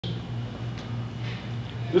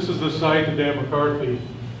This is the site that Dan McCarthy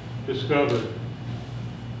discovered.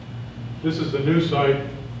 This is the new site,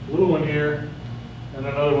 a little one here, and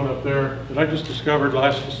another one up there that I just discovered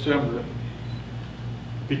last December.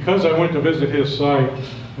 Because I went to visit his site,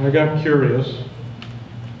 I got curious,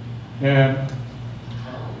 and it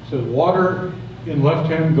said water in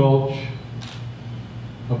Left-Hand Gulch,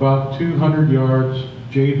 about 200 yards,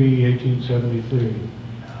 JB 1873.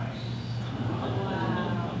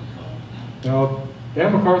 Now,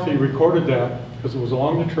 Dan McCarthy recorded that because it was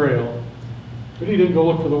along the trail, but he didn't go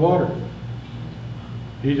look for the water.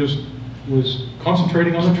 He just was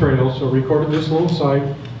concentrating on the trail, so recorded this little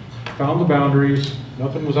site, found the boundaries,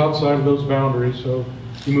 nothing was outside of those boundaries, so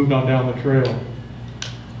he moved on down the trail.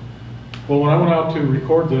 Well, when I went out to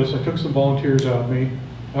record this, I took some volunteers out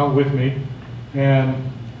with me,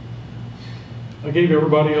 and I gave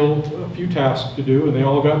everybody a few tasks to do, and they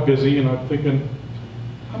all got busy, and I'm thinking,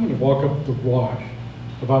 I'm going to walk up the wash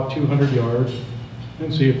about 200 yards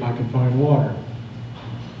and see if I can find water.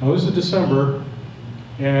 Now this is December,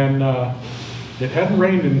 and it hadn't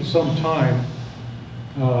rained in some time.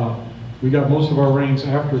 We got most of our rains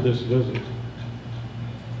after this visit.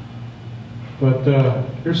 But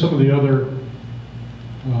here's some of the other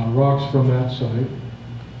rocks from that site.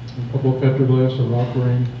 A couple of petroglyphs, a rock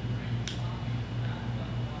ring.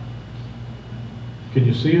 Can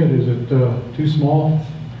you see it? Is it too small?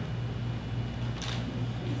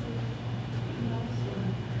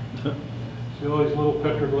 See all these little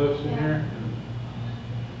petroglyphs in here?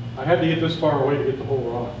 I had to get this far away to get the whole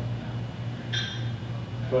rock.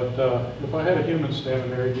 But if I had a human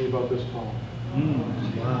standing there, he'd be about this tall.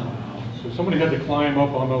 Wow. So somebody had to climb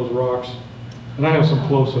up on those rocks. And I have some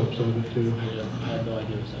close-ups of it too. I had no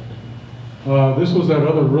idea what that. This was that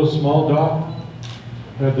other real small dot.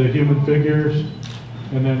 Had the human figures.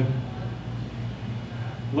 And then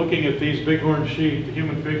looking at these bighorn sheep, the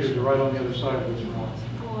human figures are right on the other side of this rock.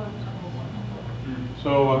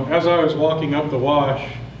 So as I was walking up the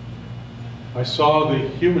wash, I saw the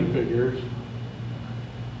human figures,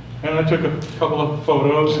 and I took a couple of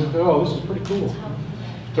photos, and oh, this is pretty cool.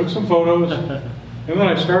 Took some photos, and then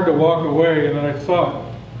I started to walk away, and then I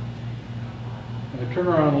thought, and I turned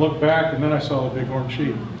around and looked back, and then I saw the bighorn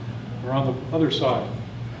sheep. They're on the other side.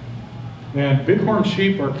 And bighorn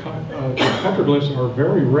sheep are, petroglyphs are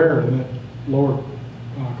very rare in the lower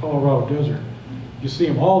Colorado desert. You see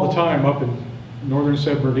them all the time up in northern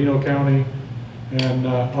San Bernardino County and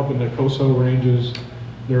up in the Coso Ranges.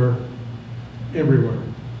 They're everywhere,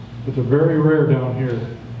 but they're very rare down here.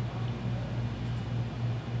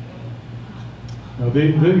 Now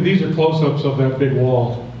these are close-ups of that big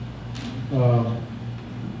wall.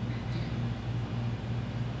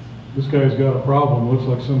 This guy's got a problem. Looks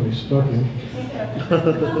like somebody stuck him.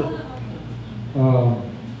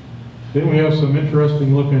 Then we have some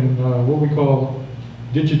interesting looking, what we call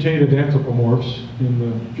digitated anthropomorphs in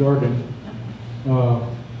the jargon.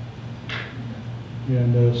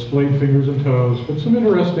 And splayed fingers and toes. But some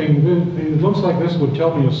interesting, it looks like this would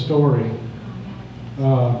tell me a story.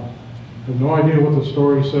 I have no idea what the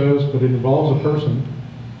story says, but it involves a person.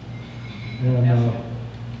 And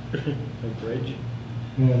A bridge.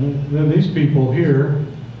 and then these people here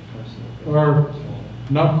are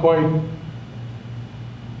not quite,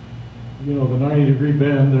 you know, the 90-degree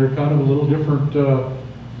bend. They're kind of a little different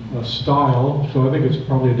style, so I think it's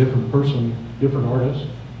probably a different person, different artist.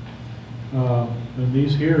 And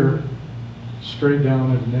these here, straight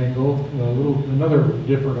down at an angle, another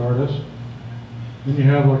different artist. Then you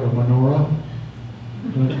have like a menorah.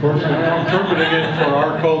 And of course, I'm interpreting it for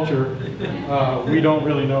our culture. We don't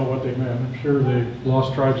really know what they meant. I'm sure the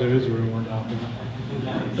lost tribes of Israel weren't out there.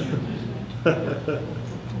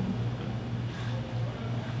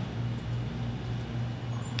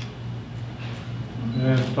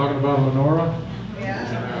 And talking about a menorah. Yeah.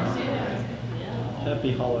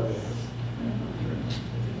 Happy holidays.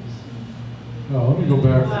 Oh, let me go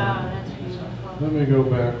back. Wow, that's beautiful. Let me go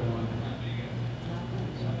back one.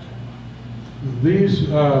 These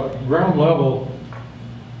ground level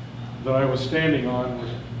that I was standing on was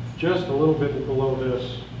just a little bit below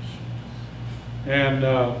this. And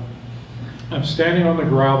I'm standing on the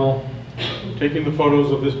gravel, taking the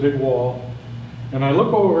photos of this big wall. And I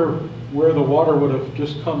look over where the water would have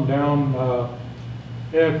just come down,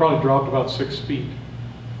 it probably dropped about 6 feet.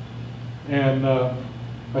 And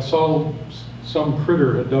I saw some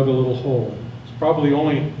critter had dug a little hole. It's probably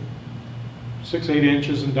only 6-8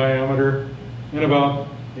 inches in diameter and about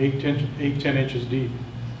 8-10 inches deep.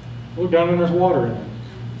 Look down and there's water in it.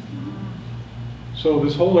 So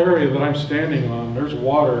this whole area that I'm standing on, there's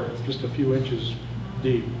water just a few inches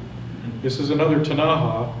deep. This is another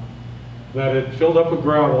Tanaha, that had filled up with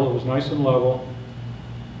gravel. It was nice and level,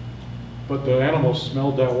 but the animals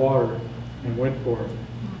smelled that water and went for it.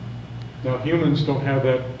 Now humans don't have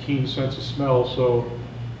that keen sense of smell, so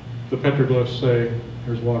the petroglyphs say,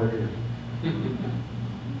 there's water here.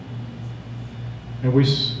 And we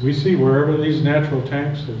see wherever these natural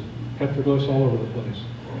tanks, there's petroglyphs all over the place.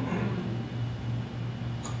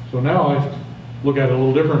 So now I look at it a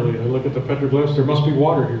little differently. I look at the petroglyphs, there must be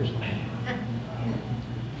water here somewhere.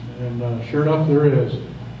 And sure enough, there is.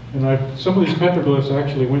 And some of these petroglyphs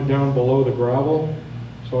actually went down below the gravel.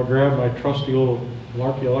 So I grabbed my trusty little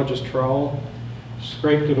archaeologist trowel,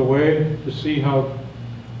 scraped it away to see how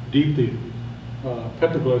deep the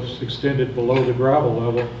petroglyphs extended below the gravel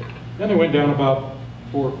level. Then they went down about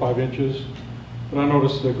 4 or 5 inches, but I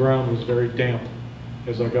noticed the ground was very damp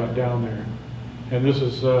as I got down there. And this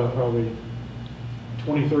is probably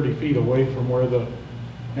 20, 30 feet away from where the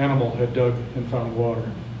animal had dug and found water.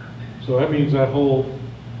 So that means that whole,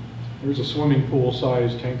 there's a swimming pool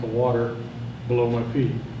sized tank of water below my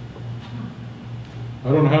feet. I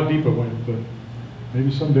don't know how deep it went, but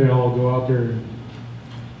maybe someday I'll go out there and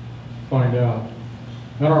find out.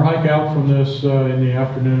 On our hike out from this in the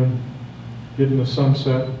afternoon, getting the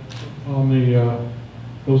sunset on the,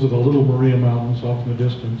 those are the Little Maria Mountains off in the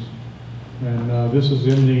distance. And this is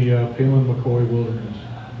in the Palin-McCoy Wilderness.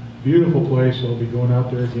 Beautiful place. I'll be going out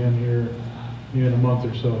there again here in a month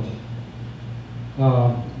or so.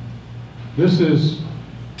 This is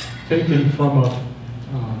taken from a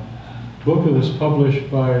book that was published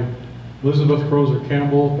by Elizabeth Crozer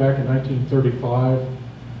Campbell back in 1935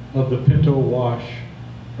 of the Pinto Wash,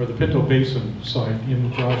 or the Pinto Basin site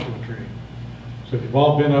in Joshua Tree. So if you've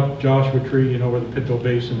all been up Joshua Tree, you know where the Pinto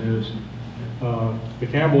Basin is. The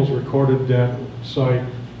Campbells recorded that site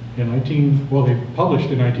in well, they published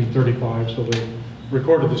in 1935, so they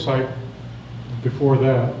recorded the site before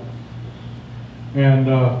that. And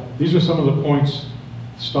these are some of the points,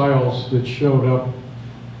 styles that showed up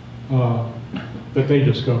that they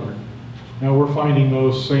discovered. Now we're finding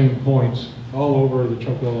those same points all over the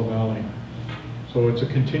Chuckwalla Valley. So it's a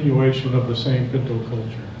continuation of the same Pinto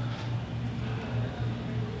culture.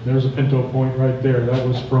 There's a Pinto point right there. That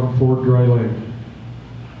was from Fort Dry Lake.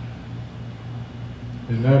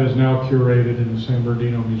 And that is now curated in the San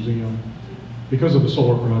Bernardino Museum because of the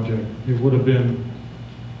solar project. It would have been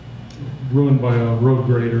ruined by a road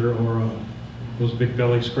grader or those big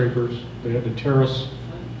belly scrapers. They had to terrace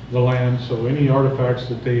the land, so any artifacts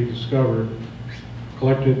that they discovered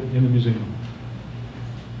collected in the museum.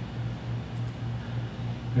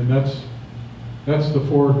 And that's the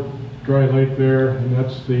Fort Dry Lake there, and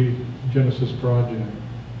that's the Genesis project.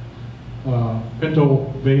 Pinto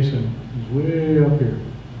Basin is way up here.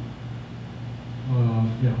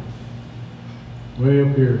 Yeah, way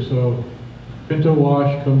up here. So Pinto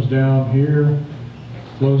Wash comes down here,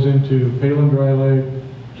 flows into Palin Dry Lake,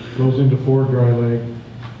 goes into Fort Dry Lake,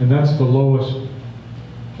 and that's the lowest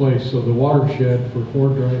place. So the watershed for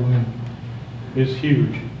Fort Dry Lake is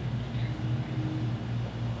huge.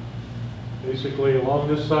 Basically along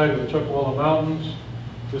this side of the Chuckwalla Mountains,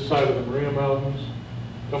 this side of the Maria Mountains,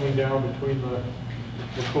 coming down between the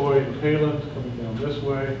McCoy and Palin, coming down this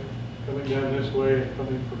way, coming down this way, and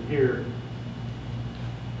coming from here.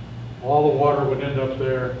 All the water would end up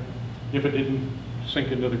there if it didn't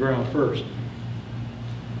sink into the ground first.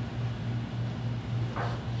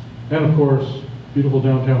 And of course, beautiful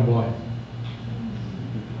downtown Blythe.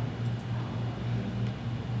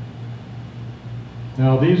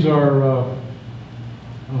 Now these are,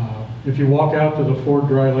 if you walk out to the Fort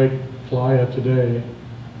Dry Lake playa today,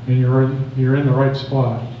 and you're in the right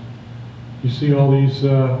spot, you see all these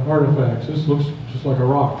artifacts. This looks just like a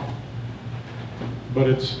rock, but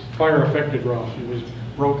it's fire-affected rock. It was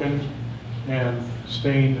broken and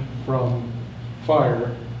stained from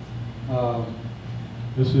fire.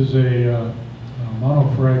 This is a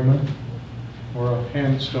monofragment, or a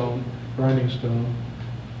hand stone, grinding stone.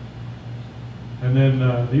 And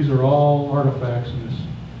then these are all artifacts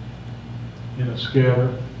in a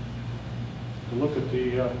scatter. To look at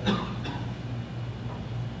the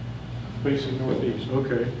facing northeast.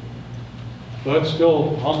 Okay, so that's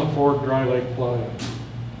still on the Fort Dry Lake playa.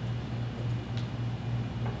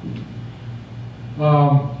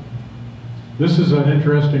 This is an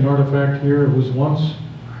interesting artifact here. It was once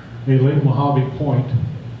a Lake Mojave point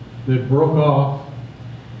that broke off.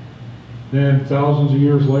 Then thousands of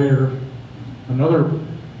years later, another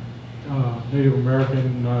Native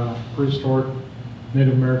American, prehistoric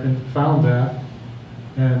Native American found that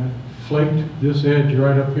and flaked this edge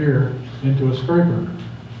right up here into a scraper.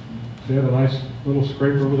 They had a nice little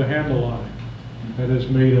scraper with a handle on it that is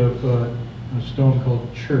made of a stone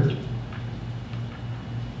called chert.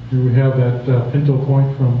 Here we have that Pinto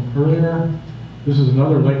Point from earlier. This is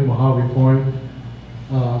another Lake Mojave Point.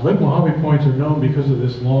 Lake Mojave Points are known because of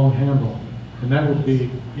this long handle, and that would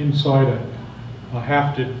be inside a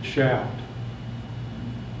hafted shaft.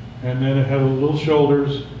 And then it had little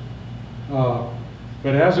shoulders,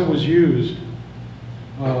 but as it was used,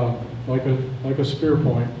 like a spear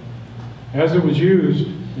point, as it was used,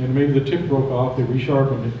 and maybe the tip broke off, they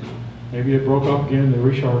resharpened it. Maybe it broke off again, they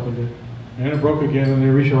resharpened it. And it broke again, and they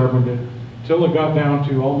resharpened it, till it got down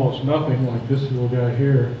to almost nothing, like this little guy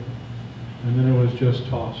here. And then it was just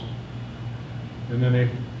tossed. And then they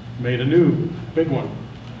made a new big one.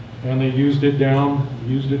 And they used it down,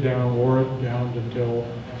 wore it down until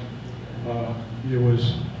it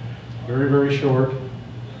was very, very short.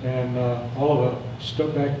 And all of the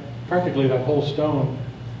stuff back, practically that whole stone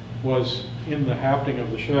was in the hafting of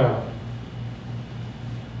the shaft.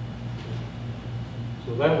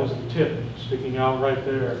 So that was the tip sticking out right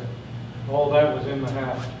there. All that was in the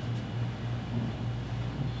haft.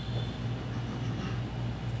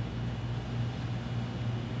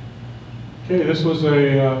 Okay, this was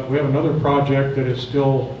we have another project that is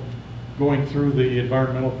still going through the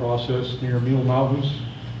environmental process near Mule Mountains.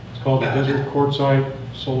 It's called the Desert Quartzite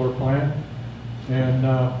Solar Plant. And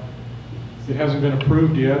it hasn't been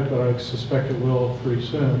approved yet, but I suspect it will pretty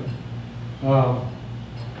soon.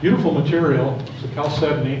 Beautiful material. It's a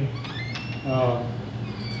chalcedony.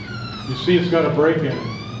 You see it's got a break in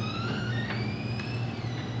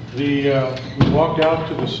it. We walked out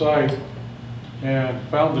to the site and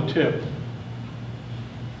found the tip.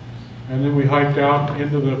 And then we hiked out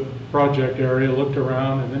into the project area, looked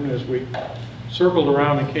around, and then as we circled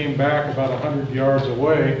around and came back about 100 yards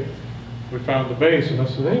away, we found the base. And I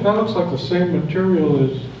said, hey, that looks like the same material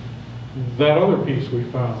as that other piece we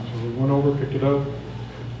found. So we went over, picked it up,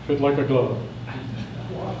 fit like a glove.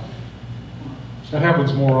 That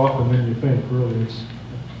happens more often than you think, really.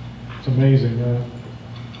 It's amazing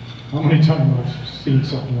how many times I've seen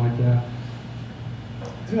something like that.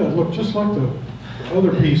 Yeah, it looked just like the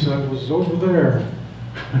other piece that was over there.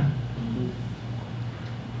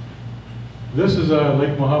 This is a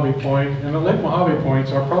Lake Mojave Point, and the Lake Mojave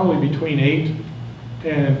Points are probably between 8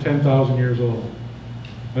 and 10,000 years old.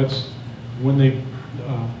 That's when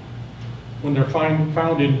they're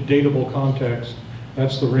found in datable context.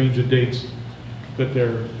 That's the range of dates that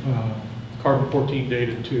they're carbon-14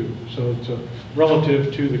 dated to. So it's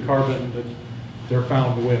relative to the carbon that they're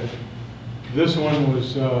found with. This one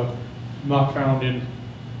was not found in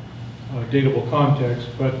datable context,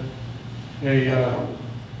 but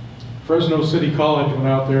Fresno City College went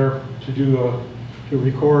out there to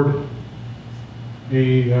record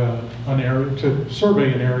an area, to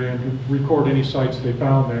survey an area and to record any sites they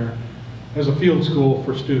found there as a field school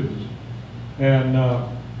for students. And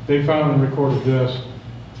they found and recorded this.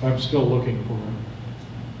 I'm still looking for it.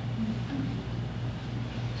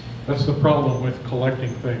 That's the problem with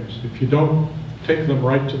collecting things. If you don't take them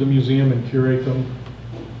right to the museum and curate them,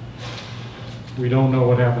 we don't know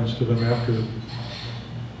what happens to them after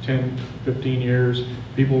 10, 15 years.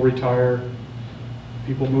 People retire,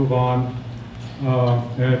 people move on,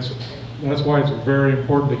 and that's why it's very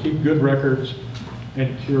important to keep good records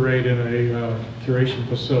and curate in a curation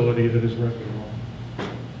facility that is reputable.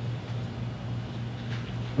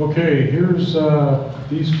 Okay, here's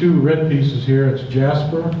these two red pieces here. It's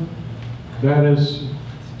jasper. That is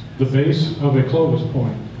the base of a Clovis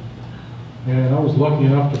point. And I was lucky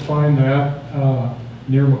enough to find that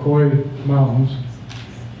near McCoy Mountains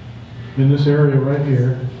in this area right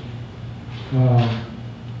here.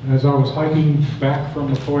 As I was hiking back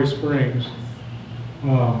from McCoy Springs,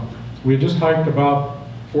 we had just hiked about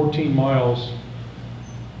 14 miles.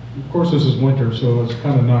 Of course, this is winter, so it's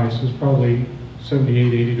kind of nice. It was probably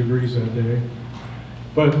 78, 80 degrees that day.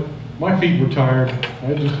 But my feet were tired. I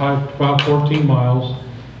had just hiked about 14 miles,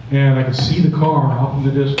 and I could see the car off in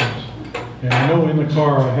the distance. And I know in the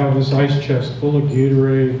car I have this ice chest full of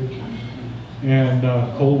Gatorade and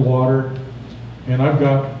cold water. And I've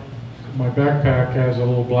got, my backpack has a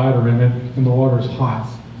little bladder in it, and the water's hot.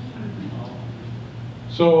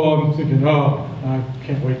 So I'm thinking, oh, I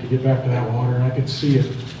can't wait to get back to that water, and I could see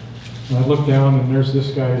it. And I look down, and there's this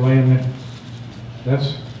guy laying there.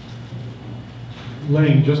 That's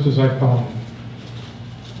laying just as I found him.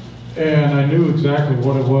 And I knew exactly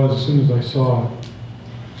what it was as soon as I saw it.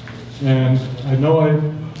 And I know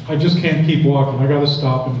I just can't keep walking. I got to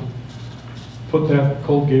stop and put that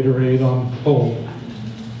cold Gatorade on hold.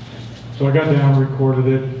 So I got down, recorded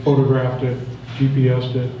it, photographed it,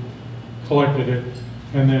 GPS'd it, collected it,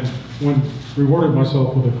 and then rewarded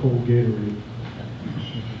myself with a cold Gatorade.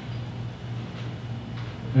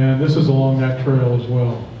 And this is along that trail as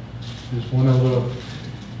well. is one of the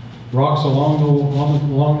rocks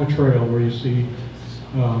along the trail where you see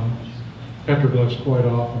petroglyphs quite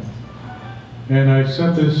often. And I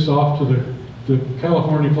sent this off to the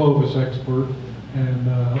California Clovis expert and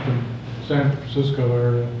up in San Francisco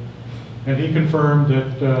area, and he confirmed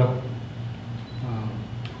that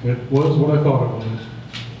it was what I thought it was.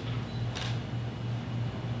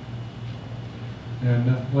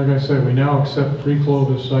 And like I said, we now accept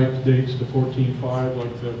pre-Clovis site dates to 14.5,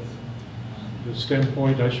 like the stem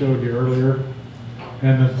point I showed you earlier.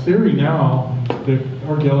 And the theory now that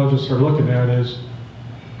archaeologists are looking at is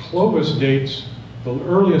Clovis dates, the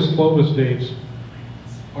earliest Clovis dates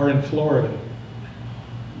are in Florida.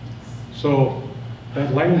 So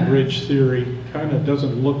that land bridge theory kind of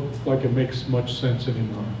doesn't look like it makes much sense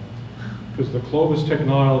anymore, because the Clovis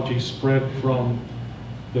technology spread from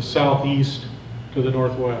the southeast to the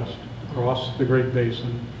northwest, across the Great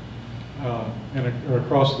Basin, and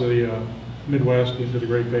across the Midwest into the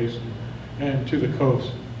Great Basin, and to the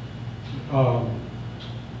coast.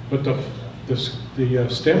 But the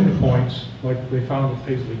stemmed points, like they found at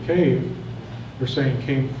Paisley Cave, they're saying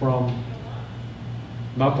came from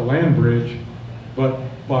not the land bridge, but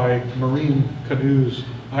by marine canoes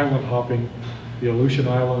island hopping the Aleutian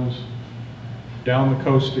Islands, down the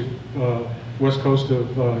coast, west coast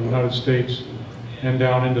of the United States, and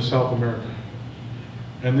down into South America,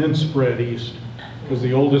 and then spread east, because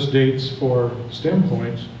the oldest dates for stem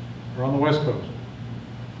points are on the west coast.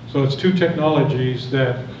 So it's two technologies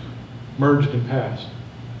that merged and passed.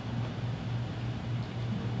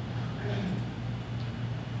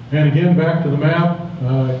 And again, back to the map.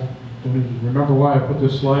 Don't even remember why I put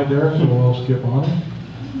this slide there, so I'll skip on it.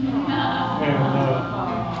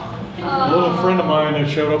 And a little friend of mine that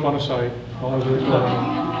showed up on a site while I was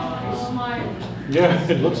recording. Yeah,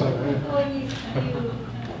 it looks like that.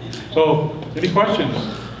 So, any questions?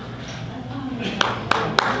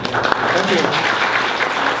 Thank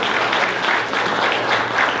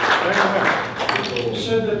you. You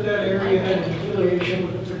said that that area had an affiliation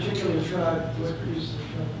with a particular tribe. What is the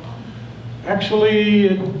tribe?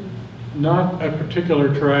 Actually, not a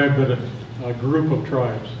particular tribe, but a group of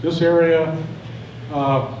tribes. This area,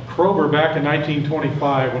 Kroeber back in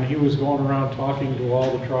 1925, when he was going around talking to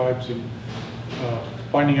all the tribes and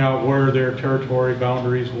finding out where their territory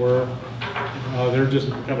boundaries were. They're just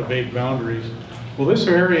kind of vague boundaries. Well, this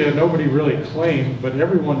area nobody really claimed, but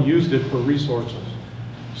everyone used it for resources.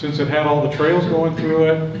 Since it had all the trails going through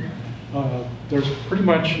it, there's pretty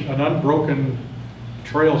much an unbroken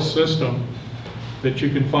trail system that you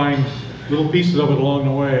can find little pieces of it along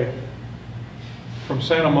the way, from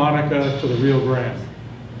Santa Monica to the Rio Grande,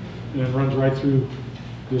 and it runs right through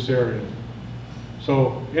this area.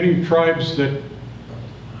 So any tribes that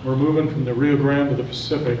were moving from the Rio Grande to the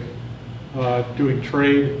Pacific, doing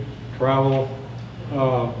trade, travel,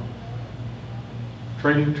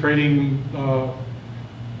 trading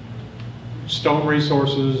stone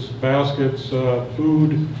resources, baskets,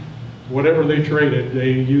 food, whatever they traded,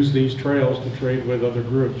 they used these trails to trade with other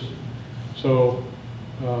groups. So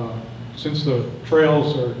since the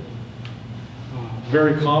trails are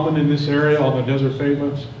very common in this area on the desert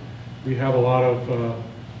pavements, we have a lot of